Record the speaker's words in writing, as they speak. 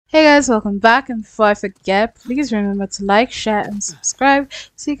Hey guys, welcome back, and before I forget, please remember to like, share, and subscribe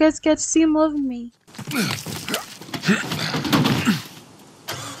so you guys get to see more of me.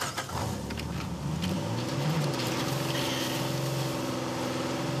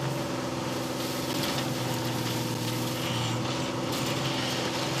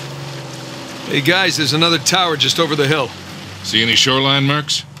 Hey guys, there's another tower just over the hill. See any shoreline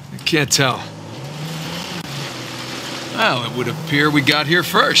marks? I can't tell. Well, it would appear we got here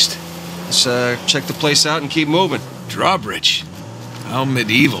first. Let's check the place out and keep moving. Drawbridge. How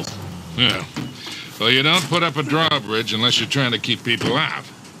medieval. Yeah. Well, you don't put up a drawbridge unless you're trying to keep people out.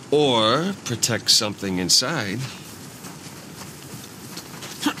 Or protect something inside.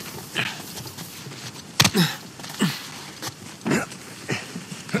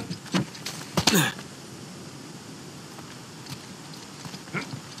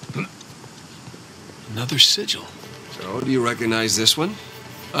 Another sigil. So, do you recognize this one?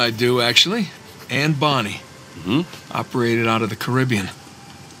 I do, actually. Anne Bonny. Operated out of the Caribbean.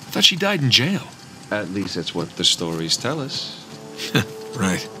 I thought she died in jail. At least that's what the stories tell us.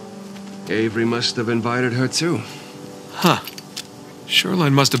 Right. Avery must have invited her too. Huh.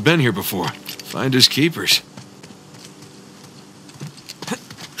 Shoreline must have been here before. Finders keepers.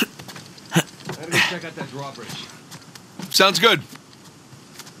 Better go check out that drawbridge. Sounds good.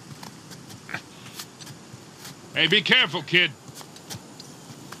 Hey, be careful, kid.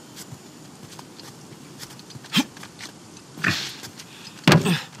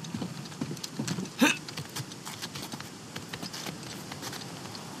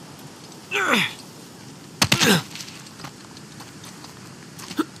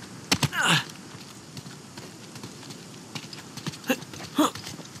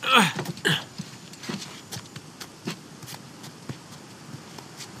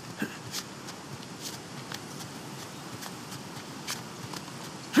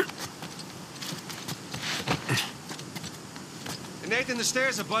 Nathan, the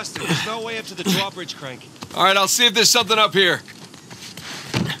stairs are busted. There's no way up to the drawbridge crank. All right, I'll see if there's something up here.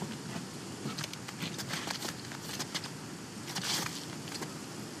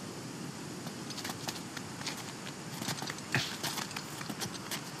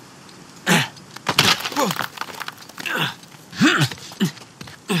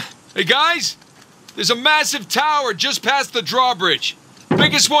 Hey, guys! There's a massive tower just past the drawbridge.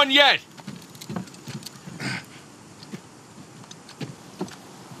 Biggest one yet.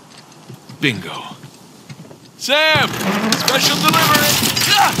 Bingo. Sam! Special delivery!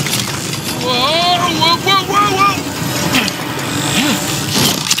 Ah! Whoa, whoa, whoa, whoa,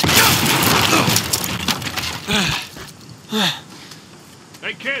 whoa!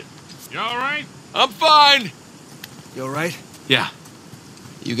 Hey, kid. You all right? I'm fine. You alright? Yeah.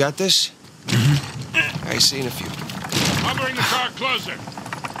 You got this? I see in a few. I'll bring the car closer.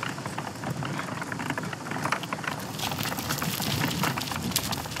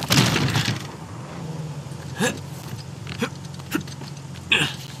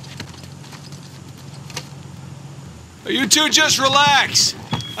 You two just relax.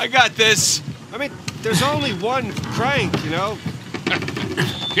 I got this. I mean, there's only one crank, you know?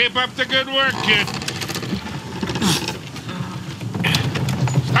 Keep up the good work, kid.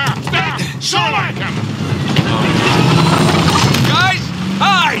 Stop! Stop! Shoreline coming! Guys,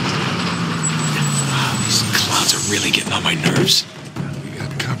 hide! These clouds are really getting on my nerves. We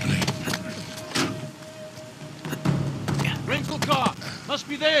got company. Wrinkle car! Must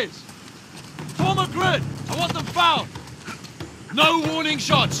be theirs! Form a grid! I want them found! No warning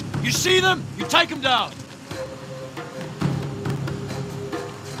shots! You see them, you take them down!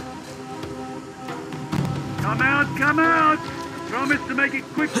 Come out, come out! Promise to make it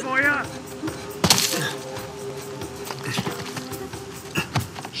quick for you.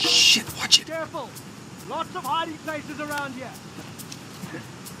 Shit, watch it. Careful! Lots of hiding places around here!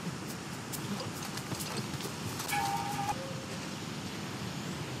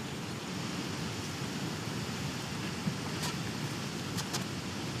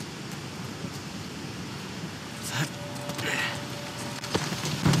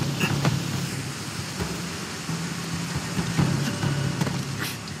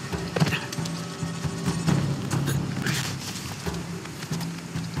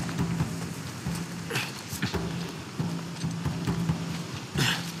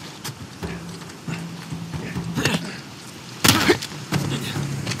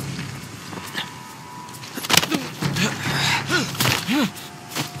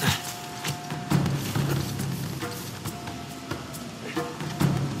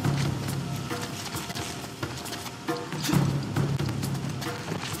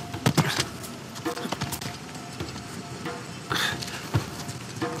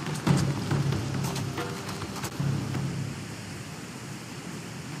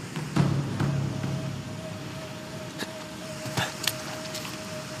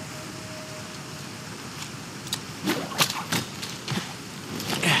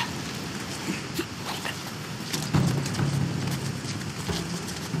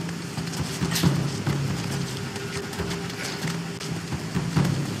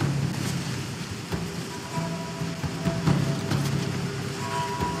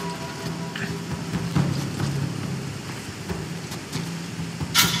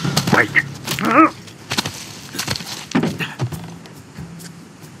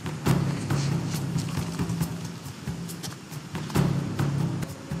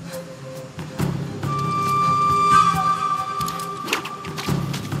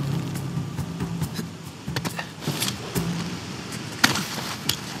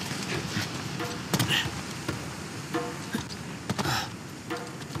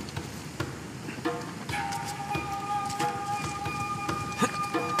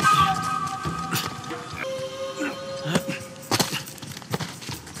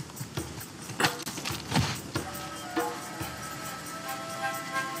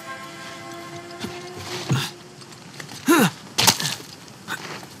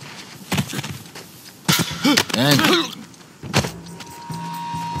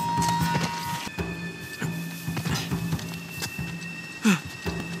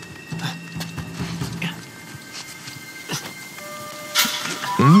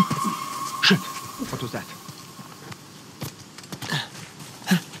 Shit. What was that?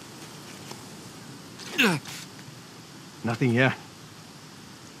 Nothing here.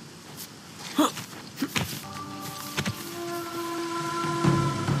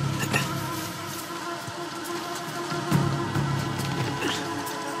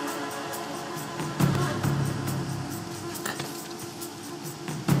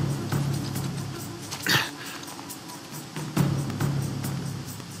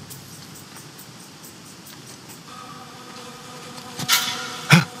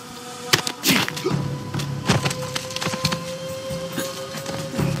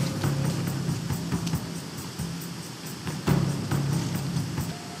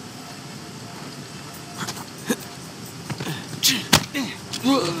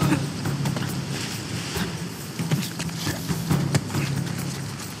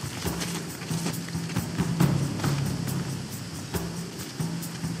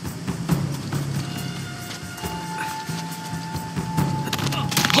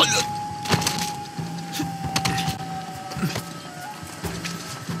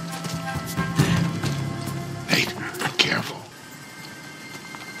 Nate, careful.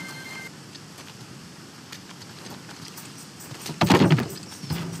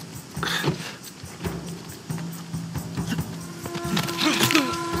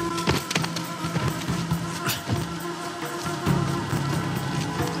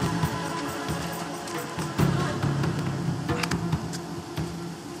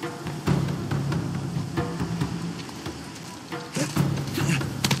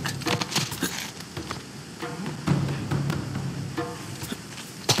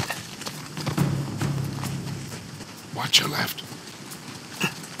 Watch your left.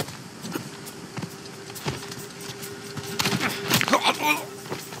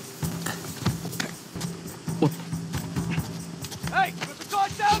 Hey, there's a guy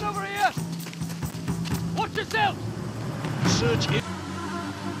down over here! Watch yourself! Search it.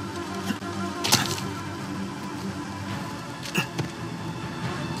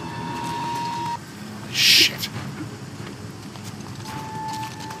 Shit.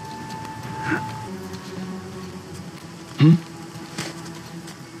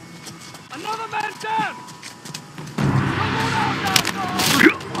 Another man down! Come on out now,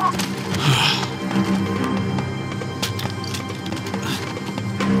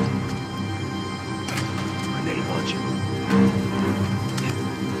 Grenade launcher.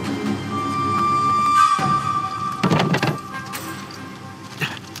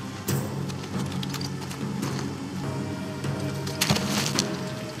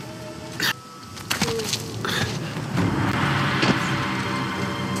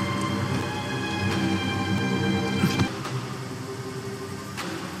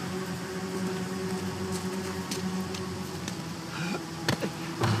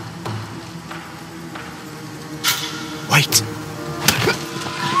 Wait.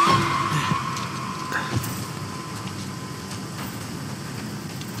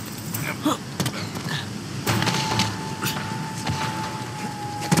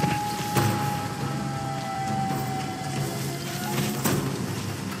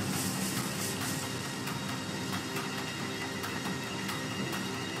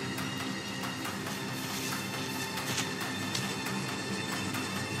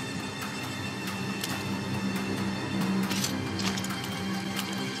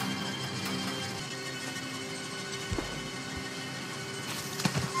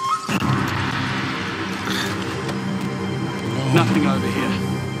 Nothing over here.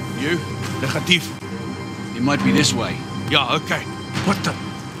 You? The Khatif. It might be this way. Yeah, okay. What the?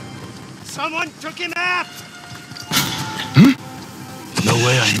 Someone took him out! No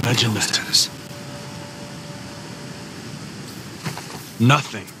way I imagined that.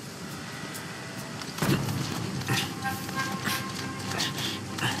 Nothing.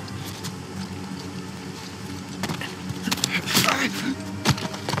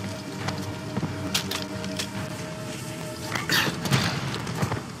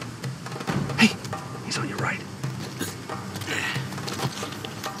 Hey, he's on your right.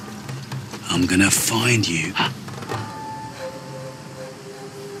 I'm gonna find you.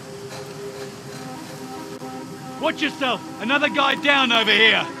 Watch yourself! Another guy down over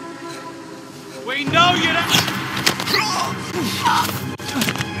here! We know you don't...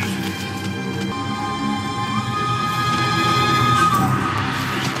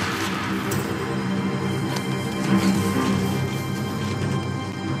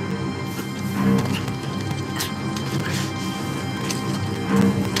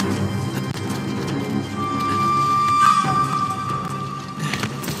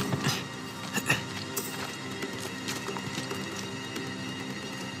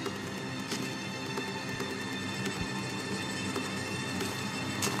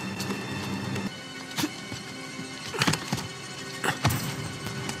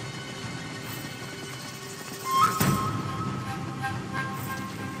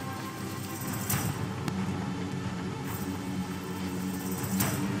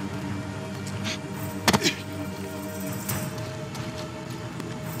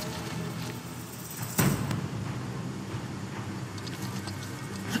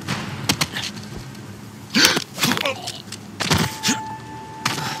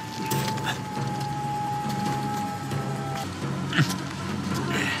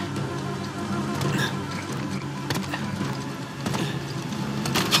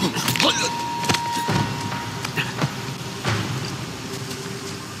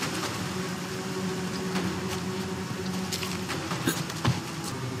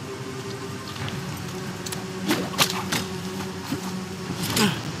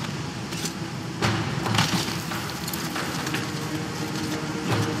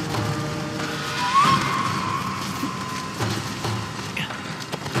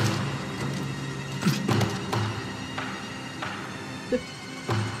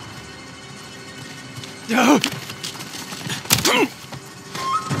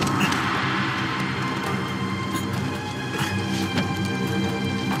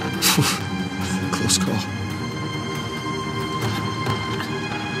 Close call.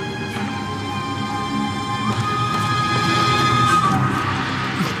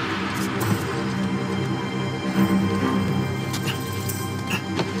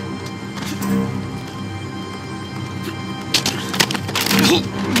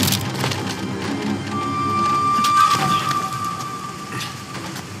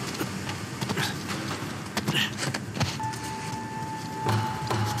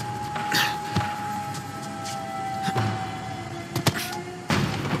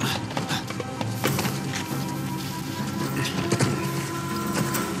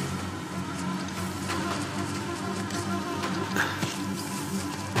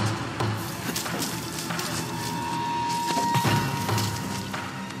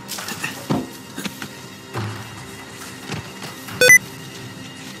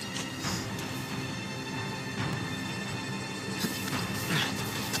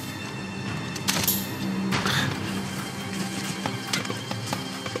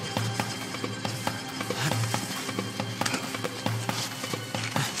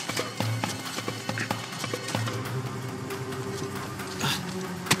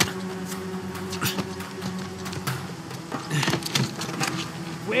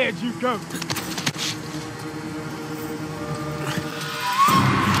 Where'd you go?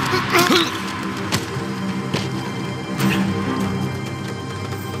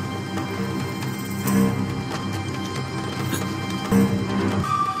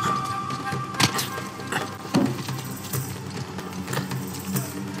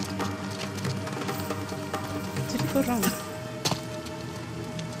 Did it go wrong?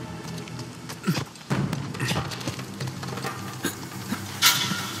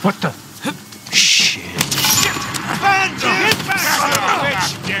 What the? Shit.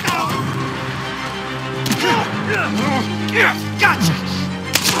 Gotcha!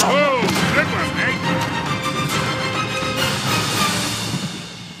 Oh, good one, mate.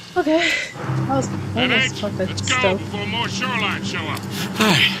 Okay. That was Then almost H, perfect let's go still. before more shoreline show up. All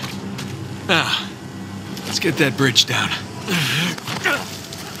right. Now, let's get that bridge down.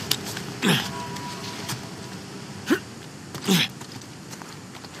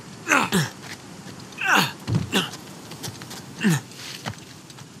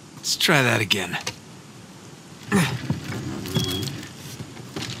 Let's try that again.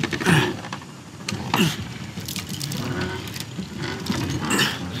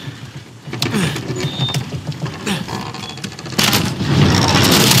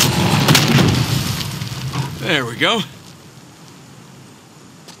 There we go.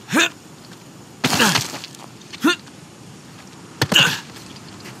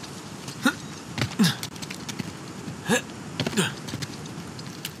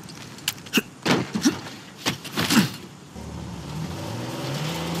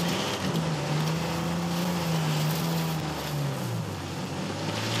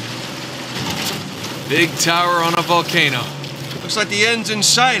 Big tower on a volcano. Looks like the end's in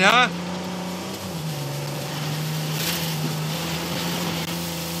sight, huh?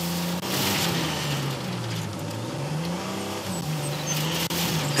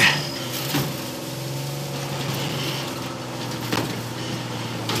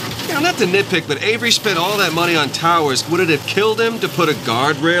 You know, not to nitpick, but Avery spent all that money on towers. Would it have killed him to put a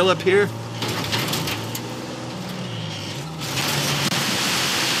guardrail up here?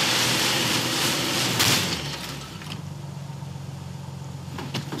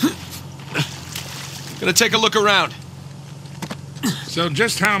 Gonna take a look around. So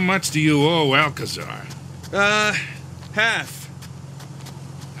just how much do you owe Alcazar? Half.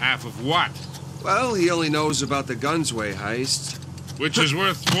 Half of what? Well, he only knows about the Gunsway heist. Which is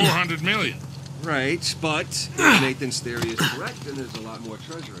worth 400 million. Right, but if Nathan's theory is correct, then there's a lot more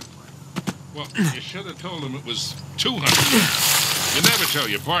treasure in play. Well, you should have told him it was 200. You never tell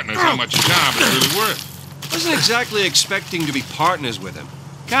your partners how much a job is really worth. Wasn't exactly expecting to be partners with him.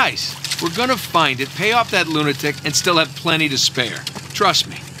 Guys, we're gonna find it, pay off that lunatic, and still have plenty to spare. Trust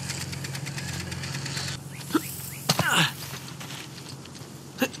me.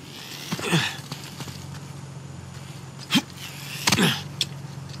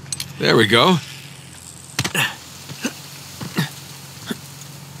 There we go.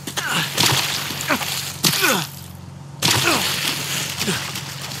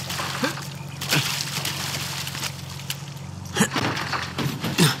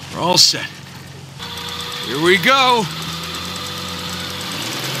 We're all set. Here we go.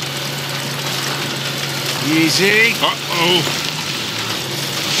 Easy. Uh-oh.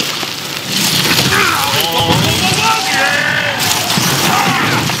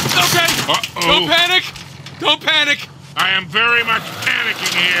 Okay. Don't panic. Don't panic. I am very much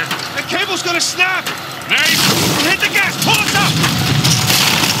panicking here. The cable's gonna snap! Nate! Hit the gas! Pull us up!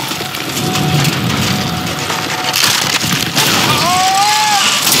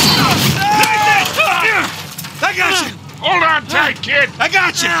 I got you! Hold on tight, kid! I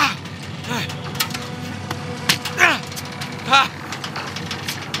got you!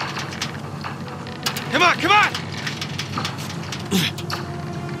 Come on, come on!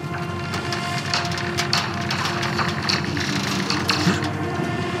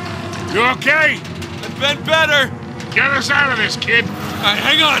 You okay? I've been better. Get us out of this, kid. All right,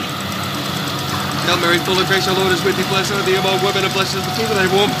 hang on. Hail Mary, full of grace, our Lord is with thee. Blessed are thee among women, and blessed is the fruit of thy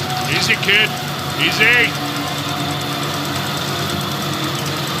womb. Easy, kid. Easy.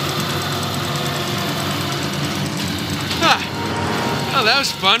 Oh, that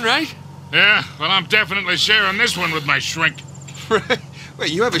was fun, right? Yeah, well, I'm definitely sharing this one with my shrink. Wait,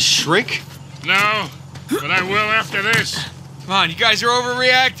 you have a shrink? No, but I will after this. Come on, you guys are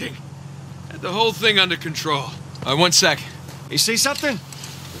overreacting. Had the whole thing under control. All right, 1 sec. You see something?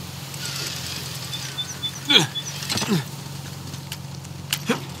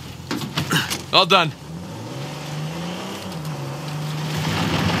 All done.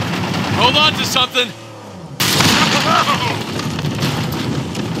 Hold on to something.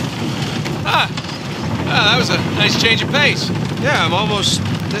 That was a nice change of pace. Yeah, I'm almost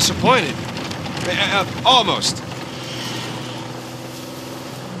disappointed. Almost.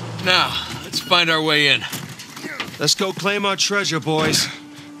 Now, let's find our way in. Let's go claim our treasure, boys.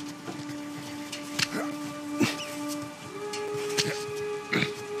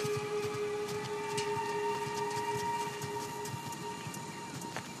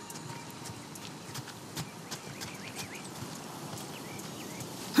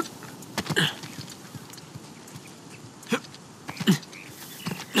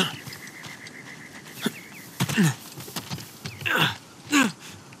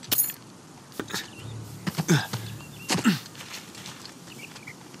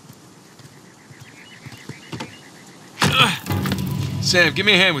 Sam, give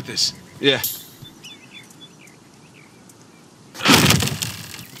me a hand with this. Yeah.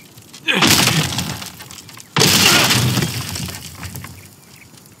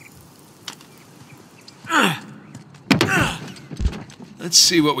 Let's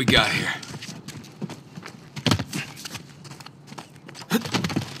see what we got here.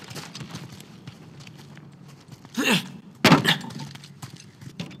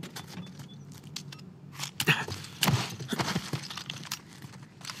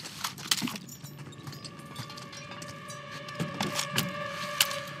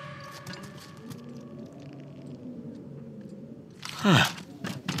 Huh.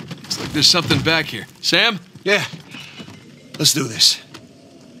 Looks like there's something back here. Sam? Yeah. Let's do this.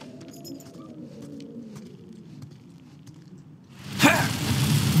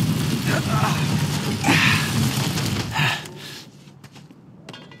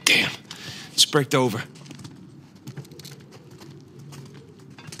 Damn. It's braked over.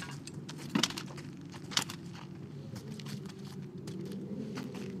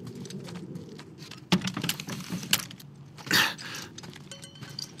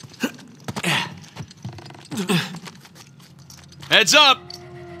 Heads up!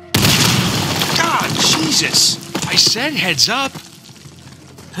 God, Jesus! I said heads up.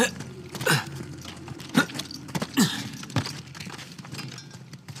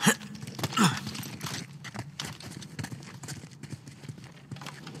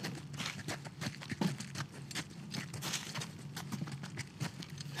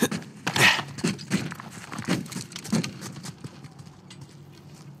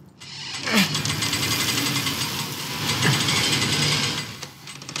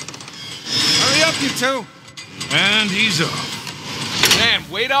 Hurry up, you two! And he's off. Sam,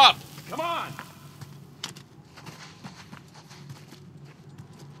 wait up! Come on!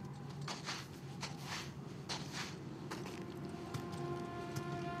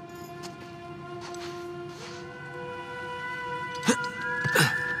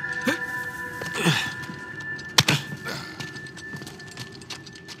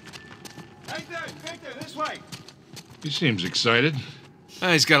 Victor, this way! He seems excited.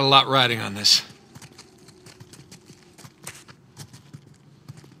 He's got a lot riding on this.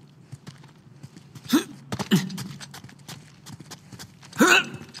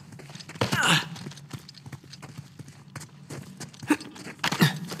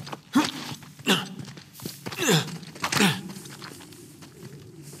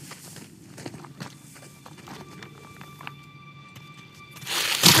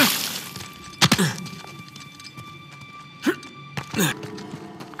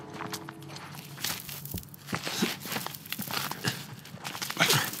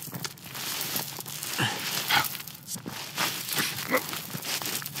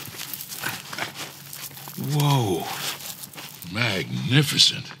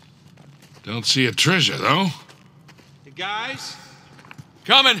 Magnificent. Don't see a treasure, though. Hey, guys?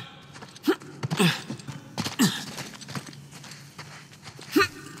 Coming!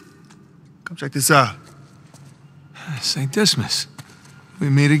 Come check this out. St. Dismas. We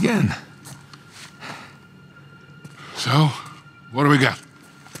meet again. So, what do we got?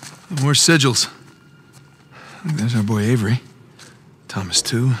 More sigils. There's our boy Avery. Thomas,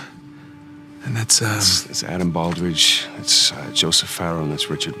 too. And that's, That's Adam Baldridge. That's Joseph Farrow, and that's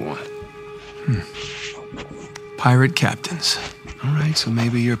Richard Warren. pirate captains. All right, so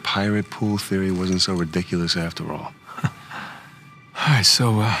maybe your pirate pool theory wasn't so ridiculous after all. All right,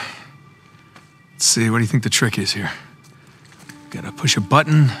 so, let's see. What do you think the trick is here? Gotta push a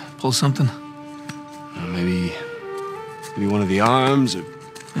button, pull something? Maybe one of the arms, or...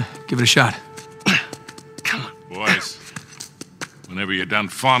 Give it a shot. Boys, whenever you're done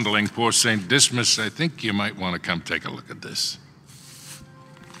fondling poor St. Dismas, I think you might want to come take a look at this.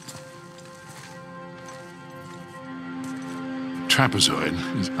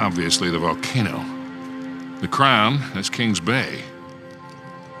 Trapezoid is obviously the volcano. The crown, that's King's Bay.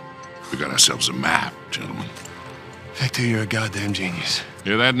 We got ourselves a map, gentlemen. Victor, you're a goddamn genius.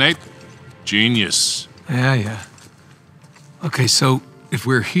 Hear that, Nate? Genius. Yeah. Okay, so if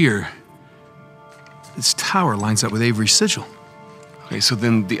we're here, this tower lines up with Avery's sigil. Okay, so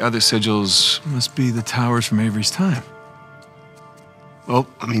then the other sigils... Must be the towers from Avery's time. Well,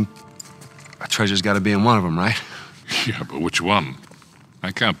 I mean, a treasure's got to be in one of them, right? Yeah, but which one?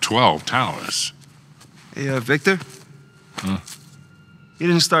 I count 12 towers. Hey, Victor? Huh? You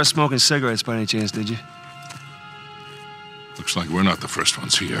didn't start smoking cigarettes by any chance, did you? Looks like we're not the first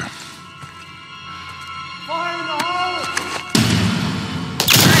ones here. Fire in the hole!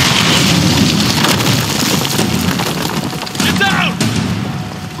 Get down!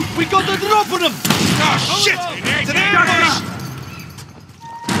 We got the drop on them! Oh, shit! It's an ambush!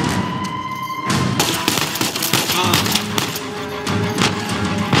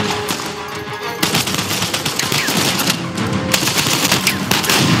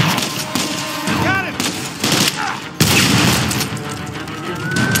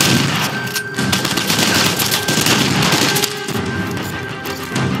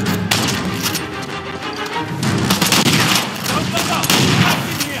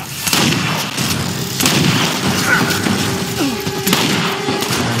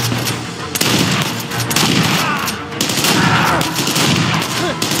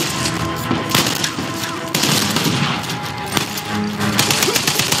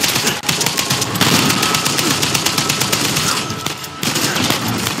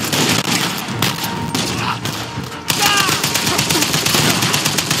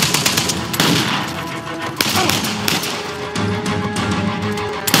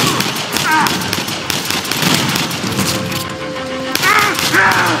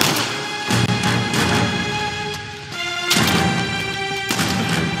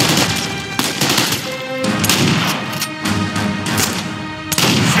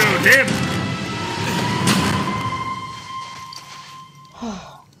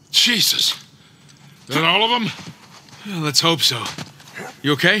 Jesus. That all of them? Yeah, let's hope so.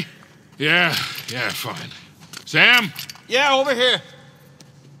 You okay? Yeah, fine. Sam? Yeah, over here.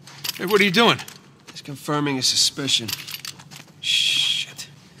 Hey, what are you doing? He's confirming his suspicion. Shit.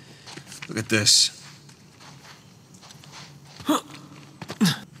 Look at this.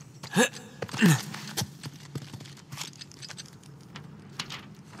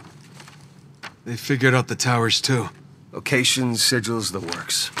 They figured out the towers, too. Locations, sigils, the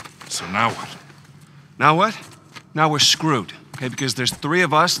works. So now what? Now what? Now we're screwed, okay? Because there's 3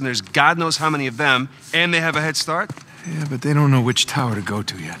 of us, and there's God knows how many of them, and they have a head start. Yeah, but they don't know which tower to go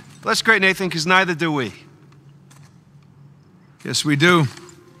to yet. Well, that's great, Nathan, because neither do we. Yes, we do.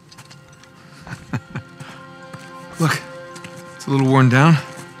 Look, it's a little worn down.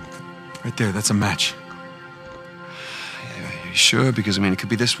 Right there, that's a match. Yeah, you sure? Because, I mean, it could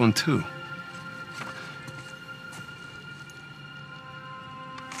be this one, too.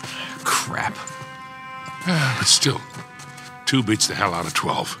 Crap. But still, 2 beats the hell out of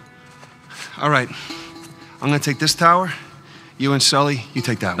 12. All right. I'm gonna take this tower. You and Sully, you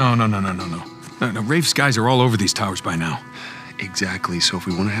take that one. No, Rafe's guys are all over these towers by now. Exactly. So if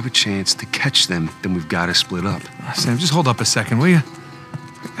we want to have a chance to catch them, then we've got to split up. Sam, just hold up a second, will you?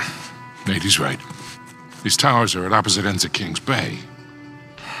 Nate, he's right. These towers are at opposite ends of King's Bay.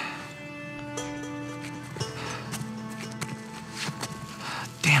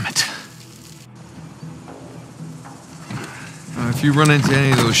 Damn it. If you run into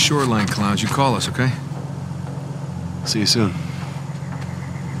any of those shoreline clowns, you call us, okay? See you soon.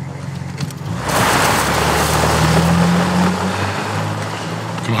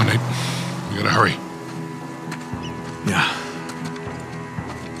 Come on, Nate. We gotta hurry. Yeah.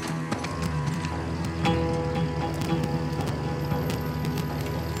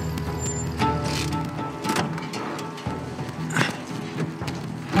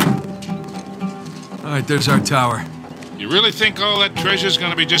 All right, there's our tower. You really think all that treasure's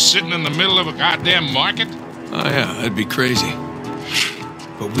gonna be just sitting in the middle of a goddamn market? Oh, yeah, that'd be crazy.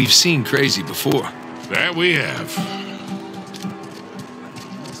 But we've seen crazy before. That we have.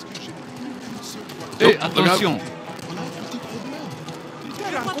 Hey, attention!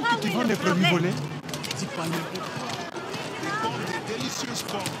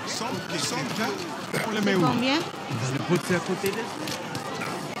 Combien? Le pot c'est à côté de.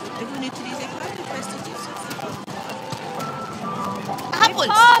 Et vous n'utilisez pas tout le reste du Apples!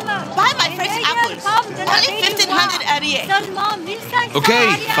 Buy my fresh apples! Only 1,500 arrière. Okay,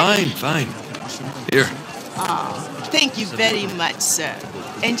 fine. Here. Oh, thank you very much, sir.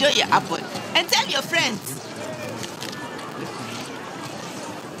 Enjoy your apple. And tell your friends.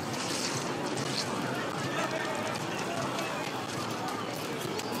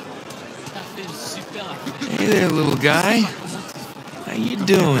 Hey there, little guy. How you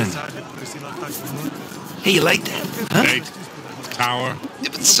doing? Hey, you like that? Huh? Nate, tower.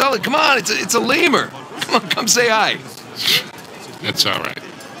 Yeah, but Sully, come on, it's a lemur. Come on, come say hi. That's all right.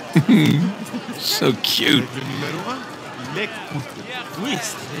 So cute.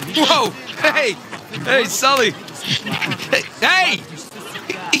 Whoa! Hey, Sully! Hey!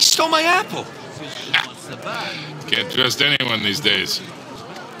 He stole my apple. Can't trust anyone these days.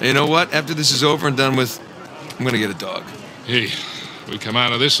 Hey, you know what? After this is over and done with, I'm gonna get a dog. Hey, we come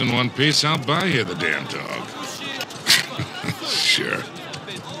out of this in one piece, I'll buy you the damn dog. Sure.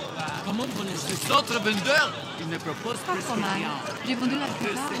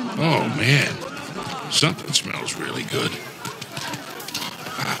 Oh, man. Something smells really good.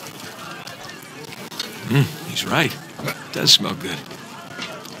 He's right. It does smell good.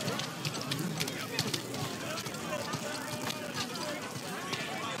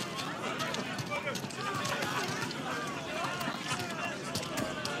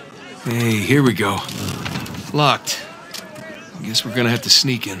 Hey, here we go. Locked. I guess we're gonna have to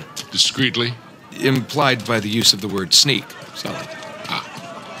sneak in. Discreetly. Implied by the use of the word sneak, Sully.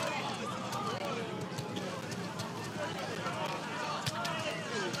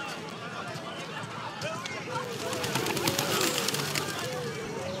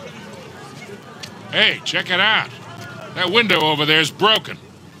 Hey, check it out. That window over there's broken.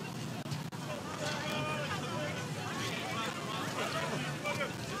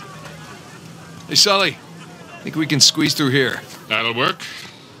 Hey, Sully. Think we can squeeze through here. That'll work.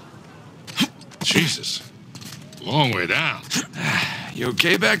 Jesus. Long way down. You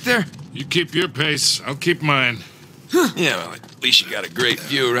okay back there? You keep your pace. I'll keep mine. Yeah, well, at least you got a great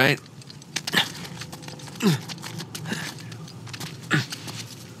view, right?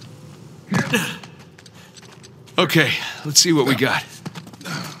 Okay, let's see what we got.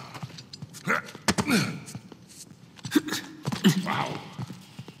 Wow.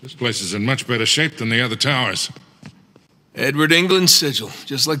 This place is in much better shape than the other towers. Edward England's sigil,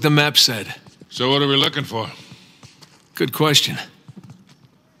 just like the map said. So what are we looking for? Good question.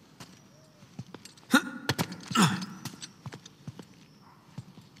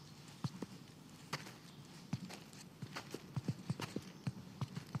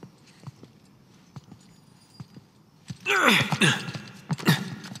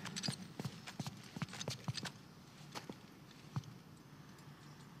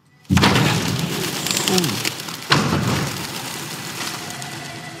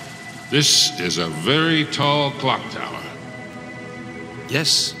 This is a very tall clock tower.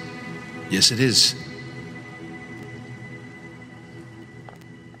 Yes. Yes, it is.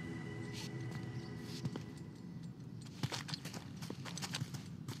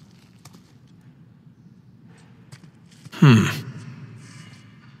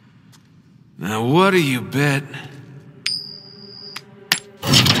 Now, what do you bet?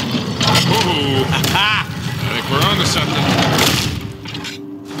 Whoa! I think we're onto something.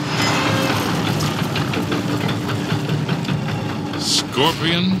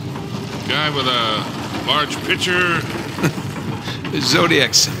 Scorpion? Guy with a large pitcher? The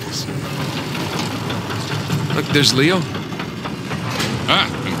zodiac symbols. Look, there's Leo.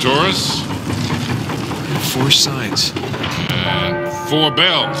 And Taurus. 4 signs. And 4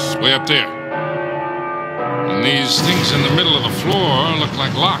 bells way up there. And these things in the middle of the floor look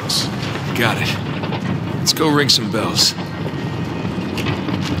like locks. Got it. Let's go ring some bells.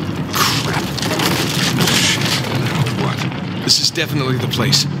 Crap. Now what? This is definitely the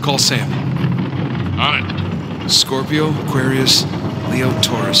place. Call Sam. On it. Scorpio, Aquarius, Leo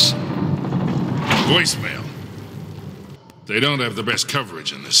Taurus. Voicemail. They don't have the best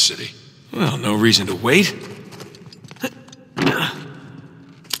coverage in this city. Well, no reason to wait.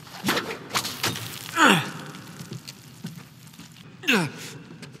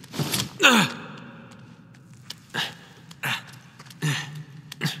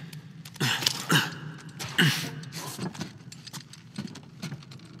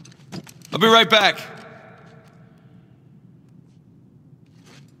 I'll be right back.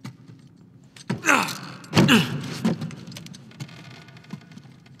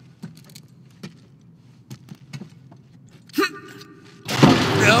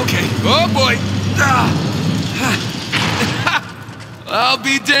 Okay. Oh boy. I'll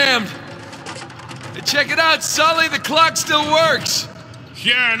be damned. Hey, check it out, Sully. The clock still works.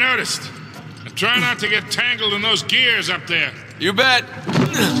 Yeah, I noticed. And try not to get tangled in those gears up there. You bet.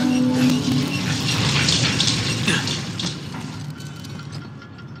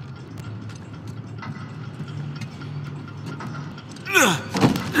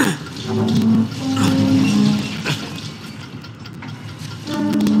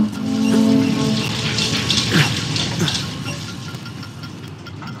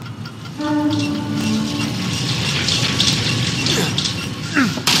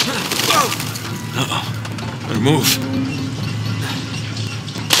 Better move.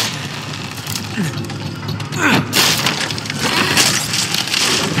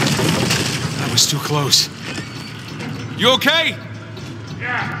 That was too close. You okay?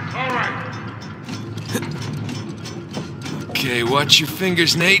 Yeah, all right. Okay, watch your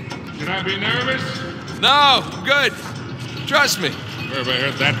fingers, Nate. Should I be nervous? No, I'm good. Trust me. Where have I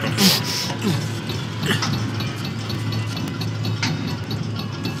heard that before?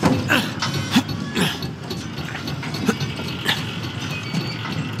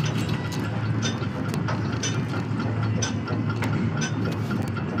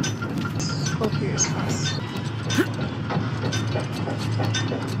 Scorpio's fast.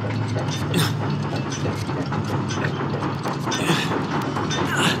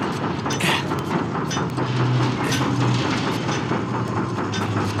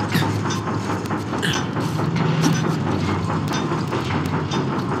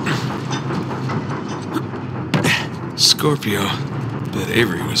 Scorpio. Bet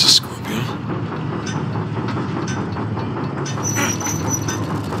Avery was a Scorpio.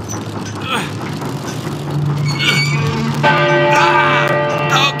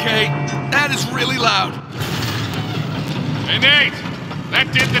 Okay, that is really loud. Hey, Nate!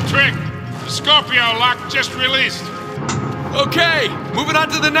 That did the trick. The Scorpio lock just released. Okay, moving on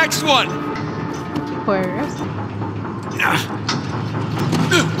to the next one. Aquarius.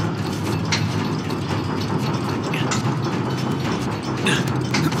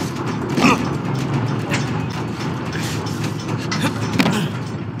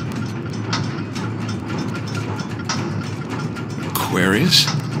 Aquarius.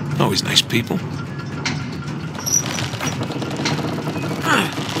 Always nice people.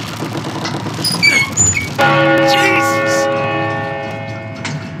 Jesus!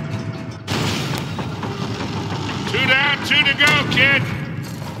 Two down, two to go, kid.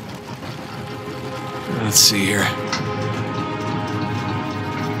 Let's see here.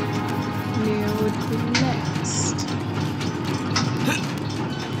 Leo would be next.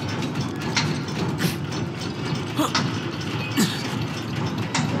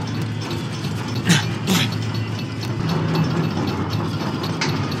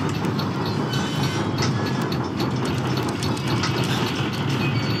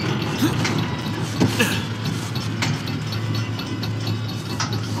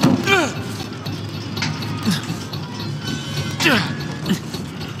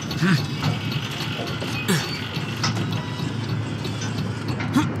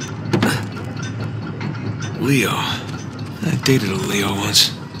 Leo. I dated a Leo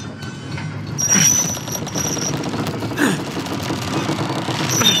once.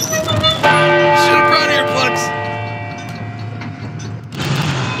 Should've brought earplugs.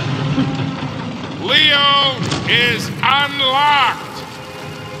 Leo is unlocked.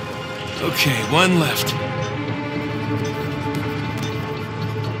 Okay, one left.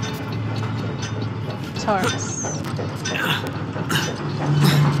 Taurus.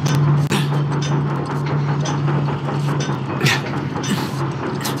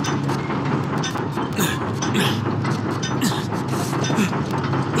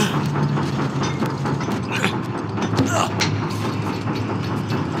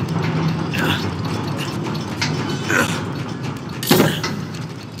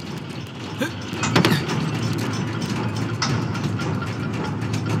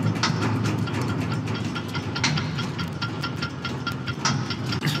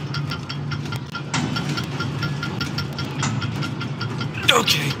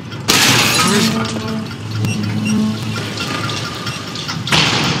 Okay.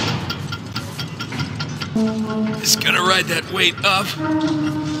 Just gonna ride that weight up.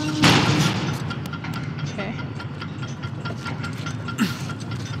 Okay.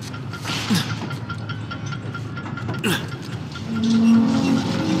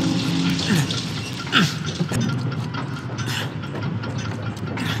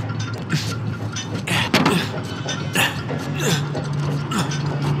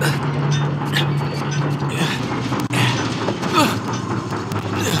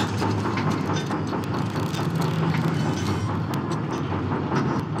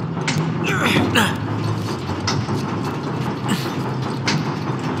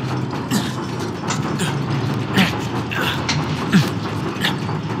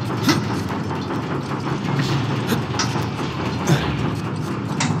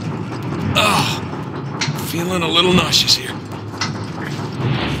 Feeling a little nauseous here.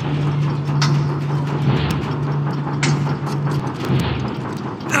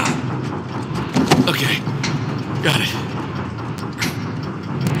 Okay, got it.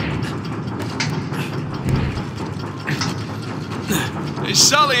 Hey,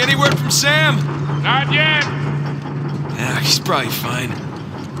 Sully, any word from Sam? Not yet. Yeah, he's probably fine.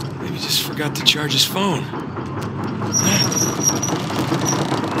 Maybe just forgot to charge his phone.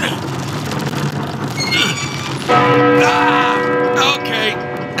 Ah, okay,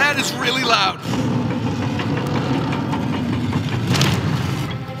 that is really loud.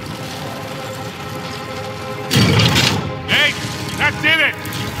 Hey, that did it.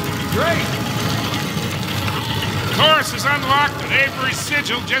 Great. Course is unlocked and Avery's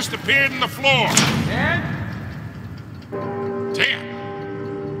sigil just appeared in the floor. And?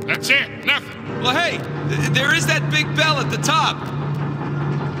 10. That's it. Nothing. Well, hey, there is that big bell at the top.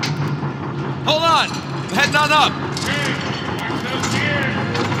 Hold on, I'm heading on up. Hey, watch those gears.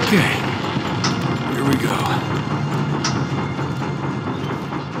 Okay, here we go.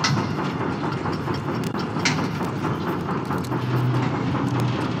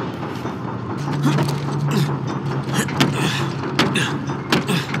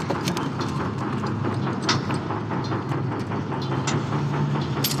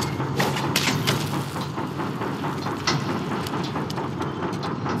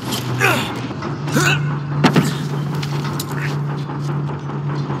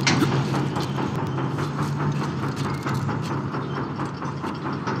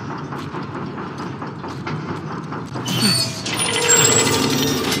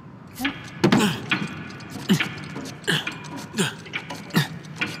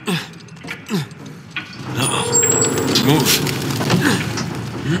 Move.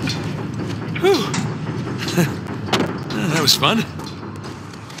 Whew. That was fun.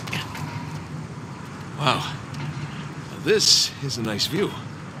 Wow. Now this is a nice view.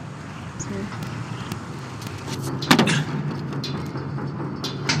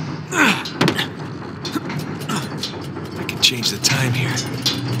 I can change the time here.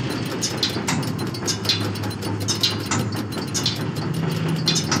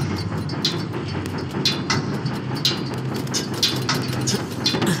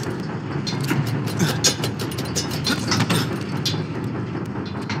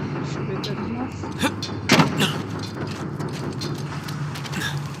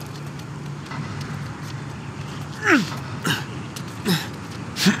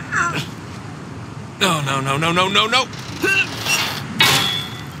 No.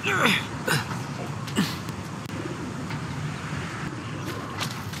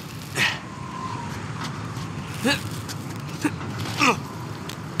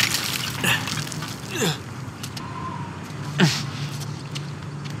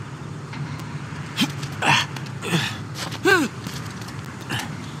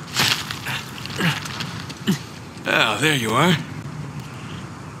 Oh, there you are.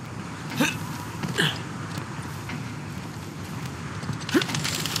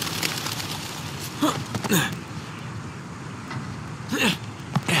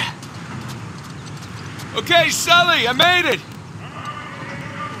 Okay, Sully, I made it!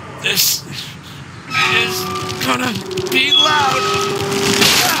 This is gonna be loud.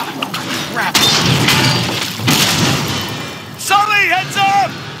 Crap. Sully, heads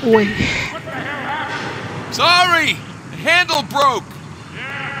up! Wait. Sorry, the handle broke.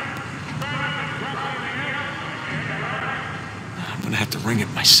 I'm gonna have to ring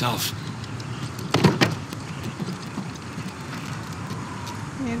it myself.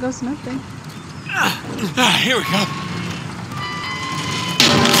 Here goes nothing. Here we go.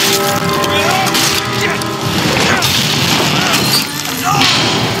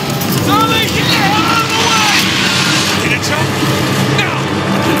 Sully, get the hell out of the way! Need a jump? Now!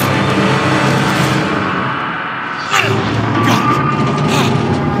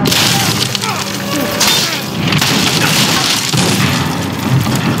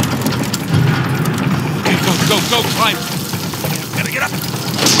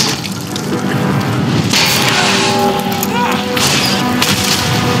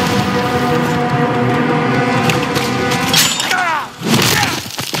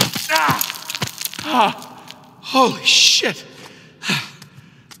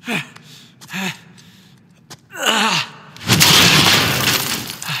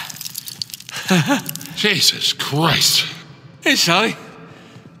 Jesus Christ. Hey, Sully.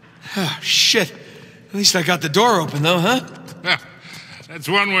 Oh, shit. At least I got the door open, though, huh? Yeah, that's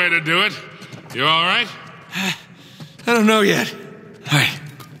one way to do it. You all right? I don't know yet. All right.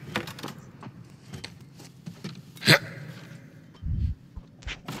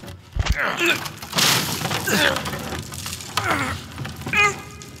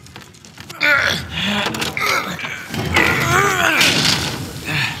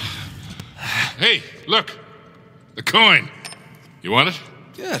 Hey, look. The coin. You want it?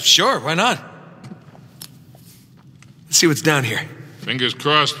 Yeah, sure. Why not? Let's see what's down here. Fingers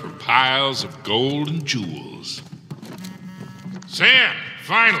crossed for piles of gold and jewels. Sam,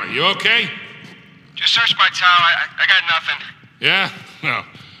 finally, you okay? Just searched my tower. I got nothing. Yeah? Well,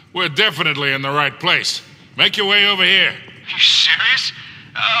 we're definitely in the right place. Make your way over here. You serious?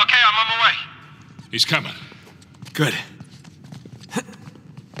 Okay, I'm on my way. He's coming. Good.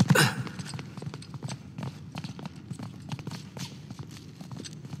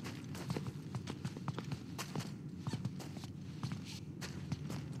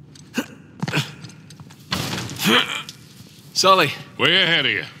 Sully. Way ahead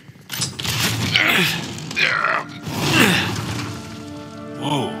of you.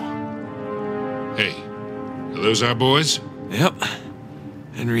 Whoa. Hey, are those our boys? Yep.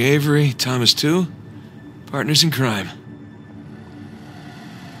 Henry Avery, Thomas too. Partners in crime.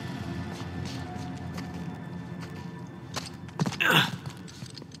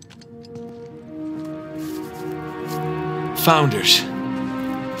 Founders.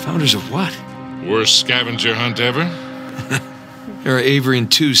 Founders of what? Worst scavenger hunt ever? There are Avery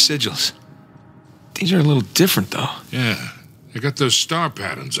and 2 sigils. These are a little different, though. Yeah, they got those star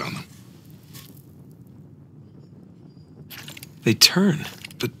patterns on them. They turn,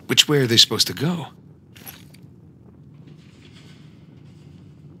 but which way are they supposed to go?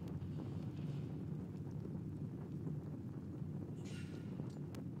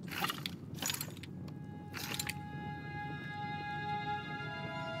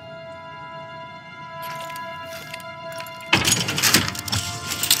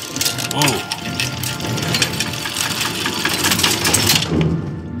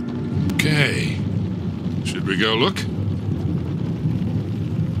 Okay. Should we go look?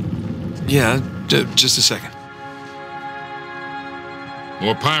 Yeah, just a second.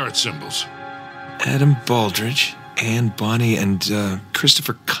 More pirate symbols. Adam Baldridge, Anne Bonny, and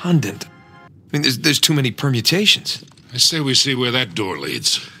Christopher Condent. I mean, there's too many permutations. I say we see where that door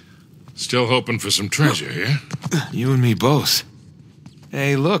leads. Still hoping for some treasure, yeah? You and me both.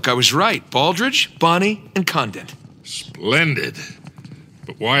 Hey, look, I was right. Baldridge, Bonny, and Condent. Splendid.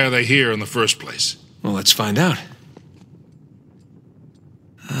 But why are they here in the first place? Well, let's find out.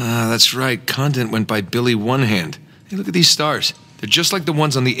 Ah, that's right. Condent went by Billy One Hand. Hey, look at these stars. They're just like the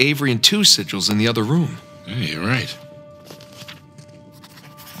ones on the Avery and 2 sigils in the other room. Hey, you're right.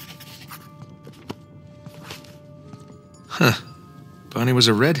 Huh. Bonnie was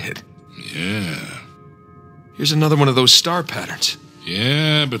a redhead. Yeah. Here's another one of those star patterns.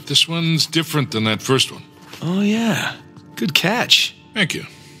 Yeah, but this one's different than that first one. Oh, yeah. Good catch. Thank you.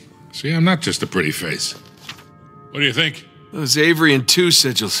 See, I'm not just a pretty face. What do you think? Those Avery and 2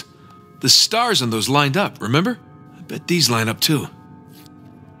 sigils. The stars on those lined up, remember? I bet these line up too.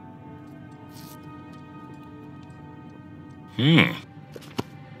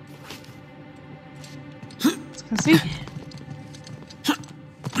 Let's go see.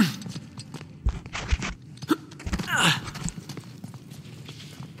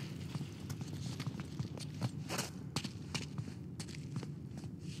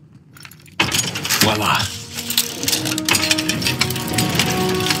 Voila.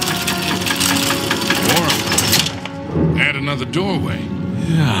 Or add another doorway.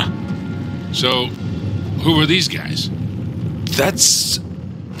 Yeah. So, who are these guys? That's,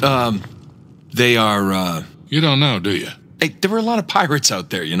 they are, You don't know, do you? Hey, there were a lot of pirates out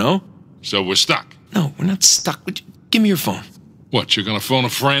there, you know? So we're stuck. No, we're not stuck. Give me your phone. What, you're gonna phone a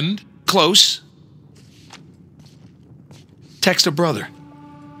friend? Close. Text a brother.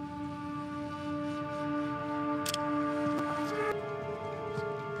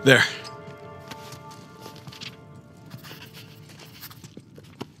 There.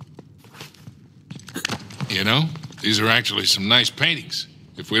 You know, these are actually some nice paintings.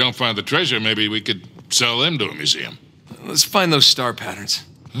 If we don't find the treasure, maybe we could sell them to a museum. Let's find those star patterns.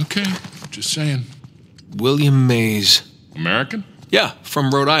 Okay, just saying. William Mays. American? Yeah,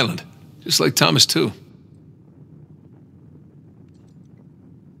 from Rhode Island. Just like Thomas, too.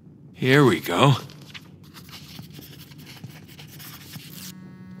 Here we go.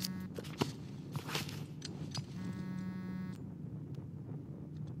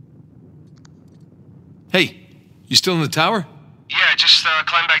 You still in the tower? Yeah, just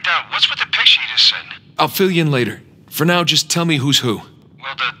climb back down. What's with the picture you just sent? I'll fill you in later. For now, just tell me who's who.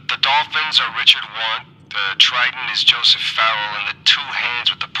 Well, the dolphins are Richard Want, the trident is Joseph Farrell, and the two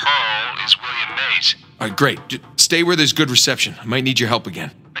hands with the pearl is William Mays. All right, great. Just stay where there's good reception. I might need your help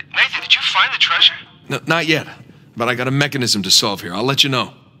again. Nathan, did you find the treasure? No, not yet. But I got a mechanism to solve here. I'll let you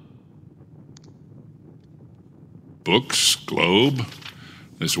know. Books, globe.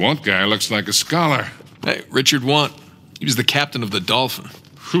 This Want guy looks like a scholar. Hey, Richard Want. He was the captain of the Dolphin.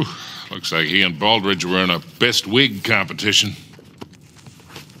 Whew. Looks like he and Baldridge were in a best wig competition.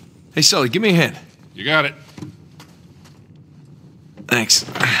 Hey, Sully, give me a hand. You got it. Thanks.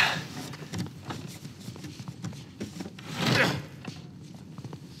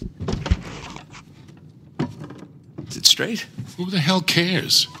 Is it straight? Who the hell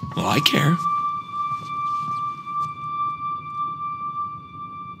cares? Well, I care.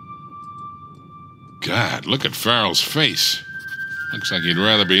 God, look at Farrell's face. Looks like he'd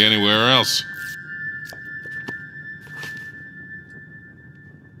rather be anywhere else.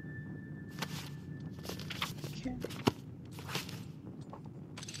 Okay.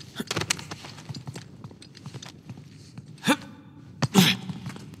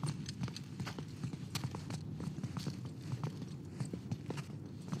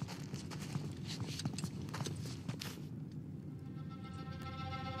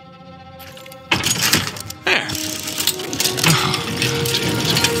 There.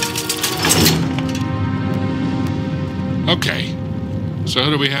 Okay, so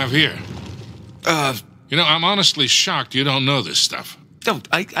who do we have here? You know, I'm honestly shocked you don't know this stuff. No,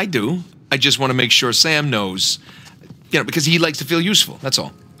 I do. I just want to make sure Sam knows. You know, because he likes to feel useful, that's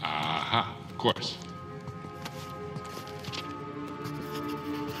all. Aha, of course.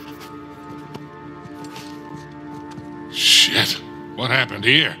 Shit, what happened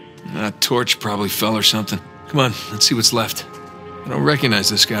here? A torch probably fell or something. Come on, let's see what's left. I don't recognize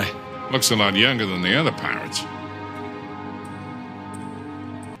this guy. Looks a lot younger than the other pirates.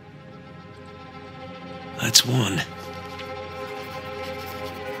 That's one.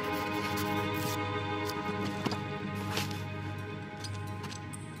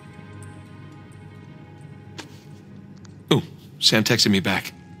 Ooh, Sam texted me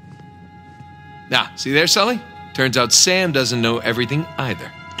back. Ah, see there, Sully? Turns out Sam doesn't know everything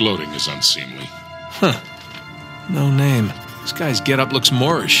either. Gloating is unseemly. Huh. No name. This guy's getup looks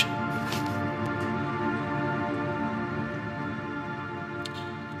Moorish.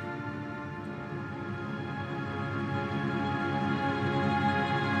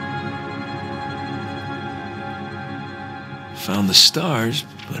 Found the stars,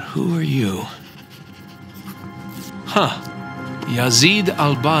 but who are you? Huh. Yazid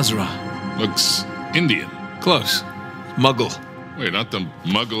al-Basra. Looks Indian. Close. Muggle. Wait, aren't the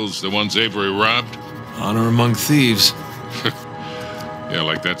Muggles the ones Avery robbed? Honor among thieves. Yeah,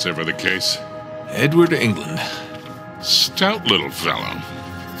 like that's ever the case. Edward England. Stout little fellow.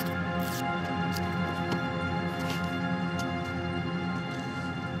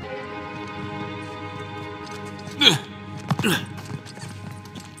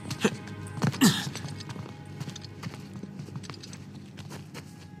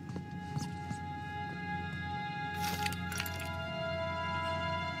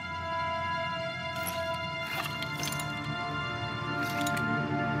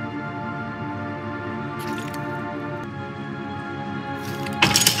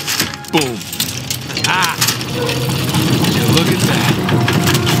 Boom. Ah! Yeah, look at that.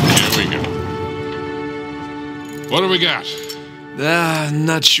 Here we go. What do we got?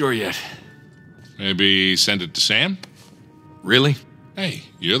 Not sure yet. Maybe send it to Sam? Really? Hey,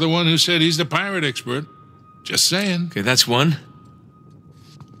 you're the one who said he's the pirate expert. Just saying. Okay, that's one.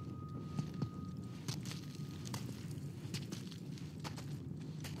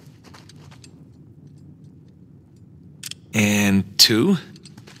 And two.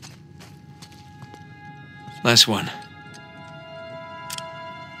 Last one.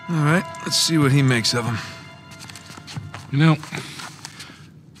 All right, let's see what he makes of them. You know,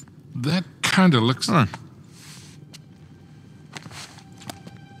 that kind of looks... Hold on.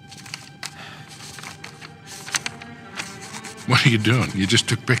 What are you doing? You just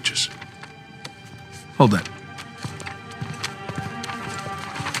took pictures. Hold that.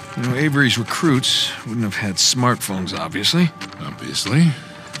 You know, Avery's recruits wouldn't have had smartphones, obviously. Obviously.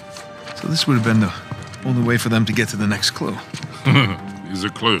 So this would have been the only way for them to get to the next clue. These are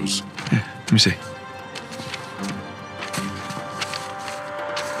clues. Here, let me see.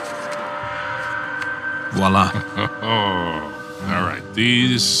 Voila. Oh, all right.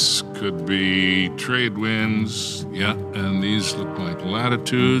 These could be trade winds, yeah, and these look like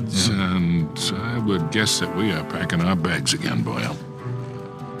latitudes, and I would guess that we are packing our bags again, Boyle.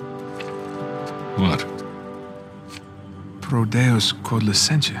 What? Pro Deus quod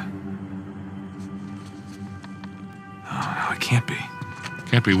licentia. Oh, no, it can't be.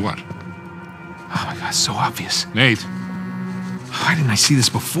 Can't be what? Oh my God, it's so obvious. Nate. Why didn't I see this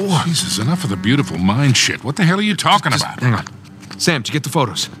before? Jesus, enough of the beautiful mind shit. What the hell are you talking Just about? hang on. Sam, did you get the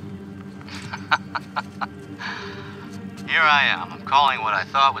photos? Here I am. I'm calling what I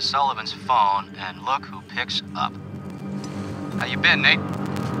thought was Sullivan's phone, and look who picks up. How you been, Nate?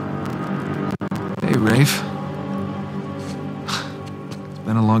 Hey, Rafe. It's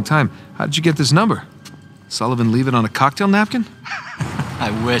been a long time. How did you get this number? Sullivan leave it on a cocktail napkin?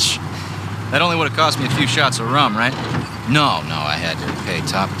 I wish. That only would have cost me a few shots of rum, right? No, I had to pay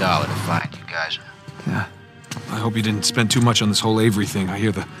top dollar to find you guys. Yeah. I hope you didn't spend too much on this whole Avery thing. I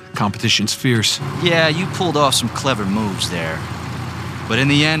hear the competition's fierce. Yeah, you pulled off some clever moves there. But in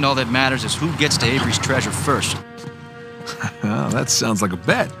the end, all that matters is who gets to Avery's treasure first. Oh, that sounds like a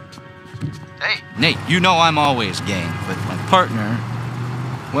bet. Hey, Nate, you know I'm always game, but my partner,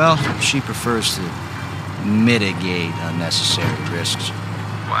 well, she prefers to mitigate unnecessary risks.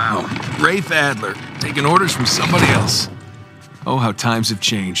 Wow. Rafe Adler, taking orders from somebody else. Oh, how times have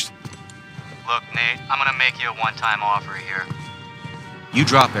changed. Look, Nate, I'm gonna make you a one-time offer here. You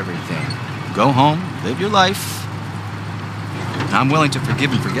drop everything. Go home, live your life. And I'm willing to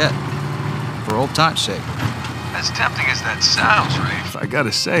forgive and forget. For old time's sake. As tempting as that sounds, Rafe. I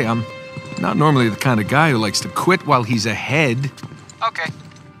gotta say, I'm not normally the kind of guy who likes to quit while he's ahead. Okay.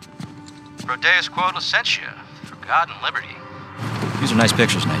 Pro Deus quod licentia, for God and liberty. These are nice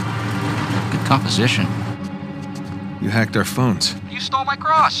pictures, Nate. Good composition. You hacked our phones. You stole my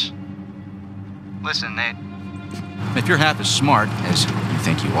cross. Listen, Nate. If you're half as smart as you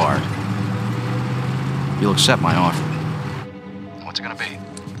think you are, you'll accept my offer. What's it gonna be?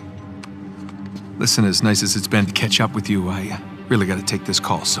 Listen, as nice as it's been to catch up with you, I really gotta take this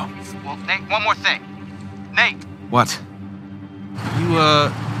call, so... Well, Nate, one more thing. Nate! What?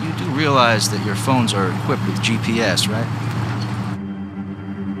 You do realize that your phones are equipped with GPS, right?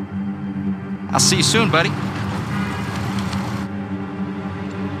 I'll see you soon, buddy.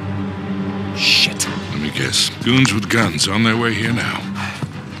 Shit. Let me guess. Goons with guns on their way here now.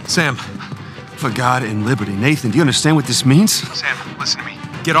 Sam, For God and liberty. Nathan, do you understand what this means? Sam, listen to me.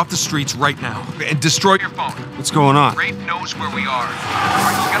 get off the streets right now and destroy your phone. What's going on? Rafe knows where we are. You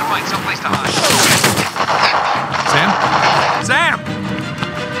gotta find someplace to hide. Sam? Sam!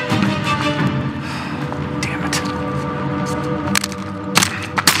 Damn it.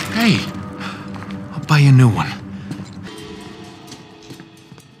 Hey, I'll buy you a new one.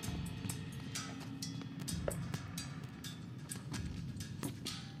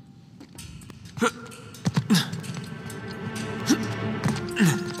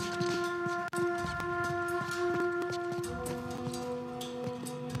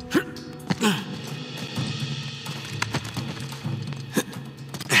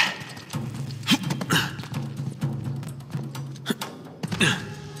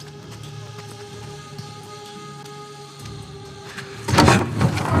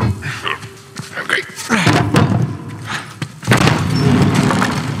 Okay.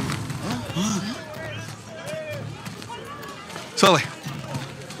 Sully.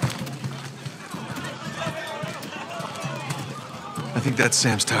 I think that's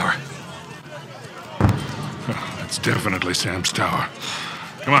Sam's tower. That's definitely Sam's tower.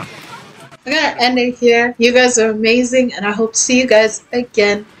 Come on. I'm gonna end it here. You guys are amazing, and I hope to see you guys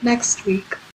again next week.